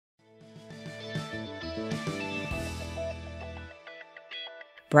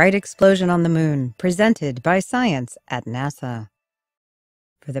Bright explosion on the moon, presented by Science at NASA.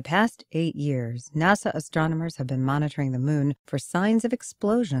 For the past 8 years, NASA astronomers have been monitoring the moon for signs of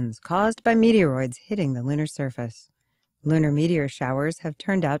explosions caused by meteoroids hitting the lunar surface. Lunar meteor showers have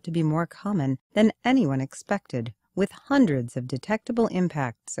turned out to be more common than anyone expected, with hundreds of detectable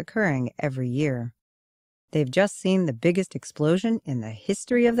impacts occurring every year. They've just seen the biggest explosion in the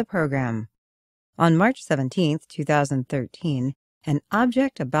history of the program. On March 17, 2013, an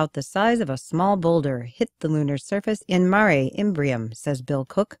object about the size of a small boulder hit the lunar surface in Mare Imbrium, says Bill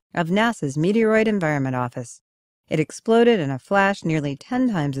Cook of NASA's Meteoroid Environment Office. It exploded in a flash nearly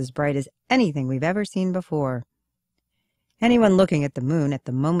 10 times as bright as anything we've ever seen before. Anyone looking at the moon at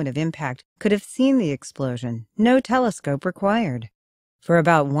the moment of impact could have seen the explosion, no telescope required. For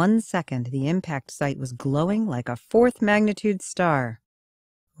about 1 second, the impact site was glowing like a 4th magnitude star.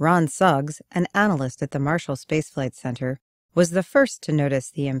 Ron Suggs, an analyst at the Marshall Space Flight Center, was the first to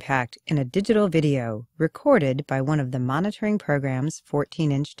notice the impact in a digital video recorded by one of the monitoring program's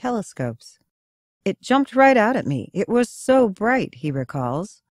 14-inch telescopes. "It jumped right out at me. It was so bright," he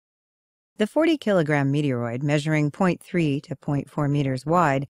recalls. The 40-kilogram meteoroid, measuring 0.3 to 0.4 meters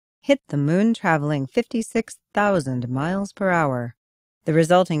wide, hit the moon traveling 56,000 miles per hour. The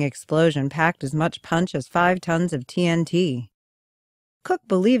resulting explosion packed as much punch as 5 tons of TNT. Cook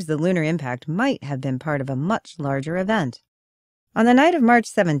believes the lunar impact might have been part of a much larger event. On the night of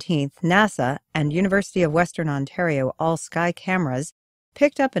March 17th, NASA and University of Western Ontario all-sky cameras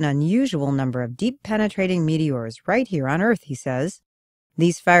picked up an unusual number of deep-penetrating meteors right here on Earth, he says.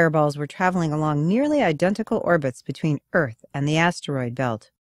 These fireballs were traveling along nearly identical orbits between Earth and the asteroid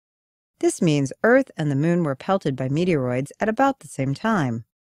belt. This means Earth and the Moon were pelted by meteoroids at about the same time.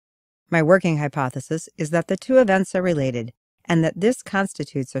 My working hypothesis is that the two events are related, and that this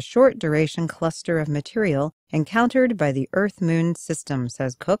constitutes a short-duration cluster of material encountered by the Earth-Moon system,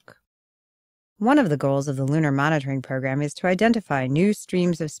 says Cook. One of the goals of the Lunar Monitoring Program is to identify new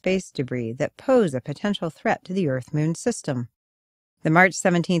streams of space debris that pose a potential threat to the Earth-Moon system. The March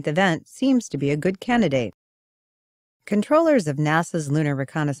 17th event seems to be a good candidate. Controllers of NASA's Lunar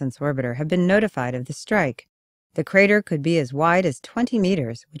Reconnaissance Orbiter have been notified of the strike. The crater could be as wide as 20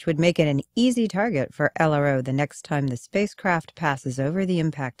 meters, which would make it an easy target for LRO the next time the spacecraft passes over the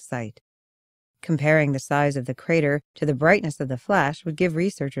impact site. Comparing the size of the crater to the brightness of the flash would give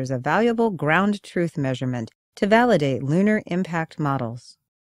researchers a valuable ground truth measurement to validate lunar impact models.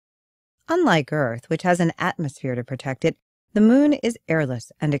 Unlike Earth, which has an atmosphere to protect it, the Moon is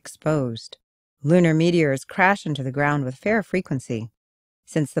airless and exposed. Lunar meteors crash into the ground with fair frequency.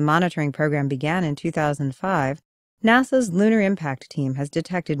 Since the monitoring program began in 2005, NASA's Lunar Impact Team has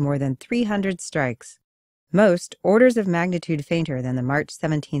detected more than 300 strikes, most orders of magnitude fainter than the March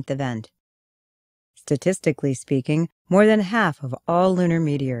 17th event. Statistically speaking, more than half of all lunar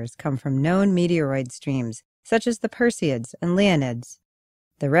meteors come from known meteoroid streams, such as the Perseids and Leonids.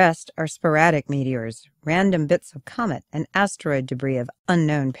 The rest are sporadic meteors, random bits of comet and asteroid debris of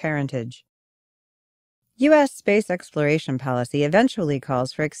unknown parentage. U.S. space exploration policy eventually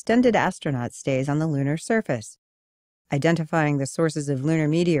calls for extended astronaut stays on the lunar surface. Identifying the sources of lunar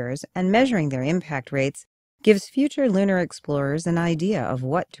meteors and measuring their impact rates gives future lunar explorers an idea of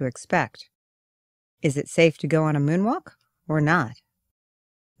what to expect. Is it safe to go on a moonwalk or not?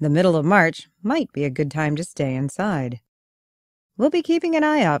 The middle of March might be a good time to stay inside. We'll be keeping an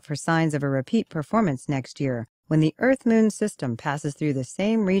eye out for signs of a repeat performance next year when the Earth-Moon system passes through the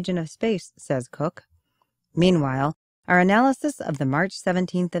same region of space, says Cook. Meanwhile, our analysis of the March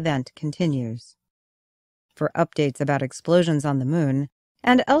 17th event continues. For updates about explosions on the Moon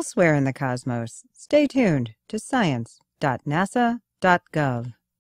and elsewhere in the cosmos, stay tuned to science.nasa.gov.